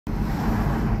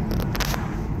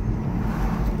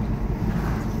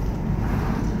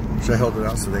Should I hold it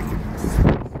out so they can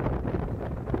see?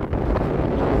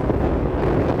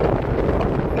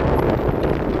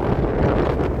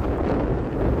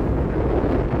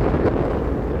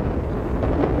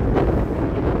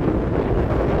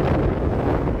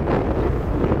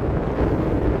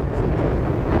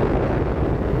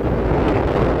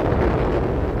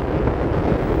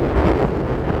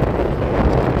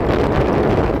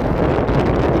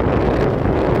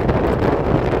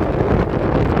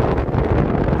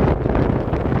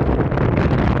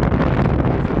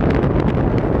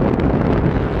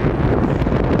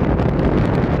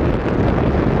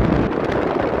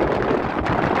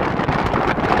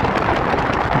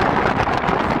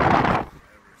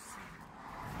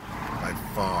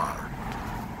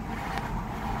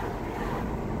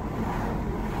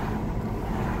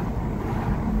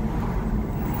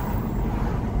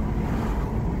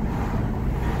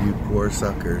 You poor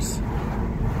suckers.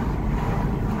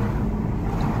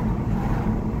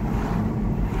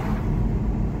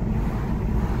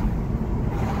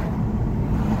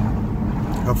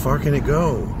 How far can it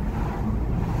go?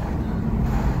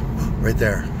 Right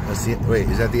there. That's the, wait,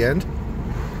 is that the end?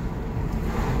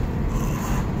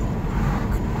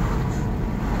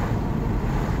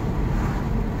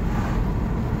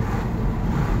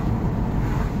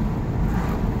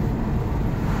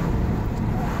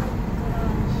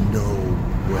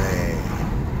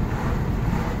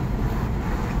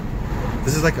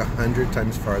 This is like 100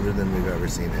 times farther than we've ever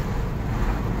seen it.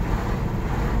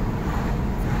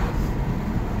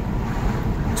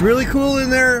 It's really cool in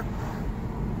there.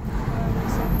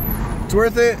 It's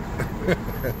worth it.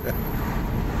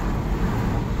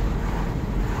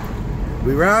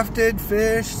 We rafted,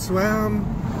 fished, swam.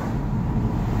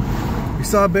 We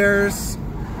saw bears,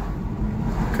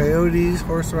 coyotes,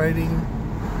 horse riding.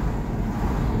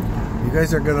 You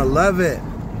guys are gonna love it.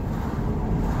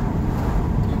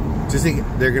 Just think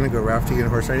they're gonna go rafting and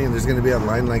horse riding, and there's gonna be a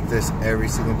line like this every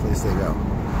single place they go.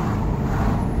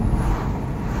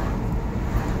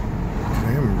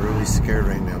 I am really scared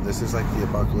right now. This is like the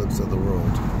apocalypse of the world.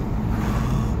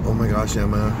 Oh my gosh,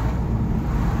 Emma.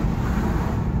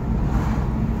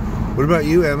 What about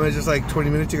you, Emma? Just like 20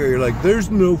 minutes ago, you're like, there's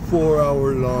no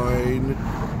 4-hour line.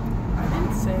 I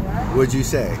didn't say that. What'd you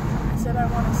say? I said I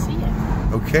want to see it.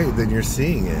 Okay, then you're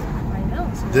seeing it. I know.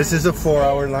 So this is a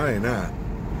 4-hour line, huh?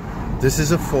 This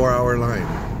is a 4-hour line.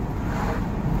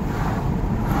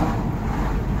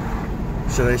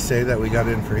 Should I say that we got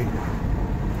in free?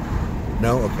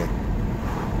 No? Okay.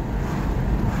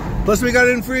 Plus we got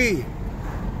in free.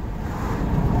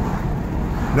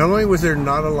 Not only was there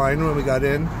not a line when we got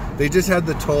in, they just had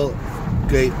the toll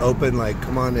gate open like,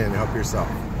 come on in, help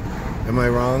yourself. Am I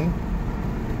wrong?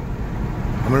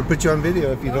 I'm going to put you on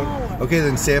video if you don't. Okay,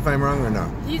 then say if I'm wrong or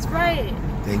not. He's right.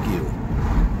 Thank you.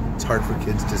 It's hard for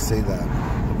kids to say that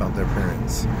about their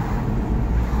parents.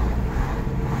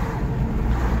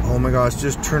 Oh my gosh,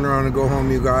 just turn around and go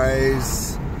home, you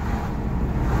guys.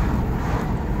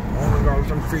 Oh my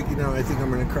gosh, I'm freaking out. I think I'm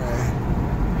gonna cry.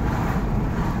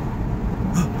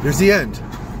 There's the end.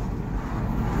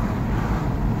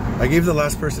 I gave the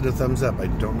last person a thumbs up. I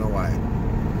don't know why.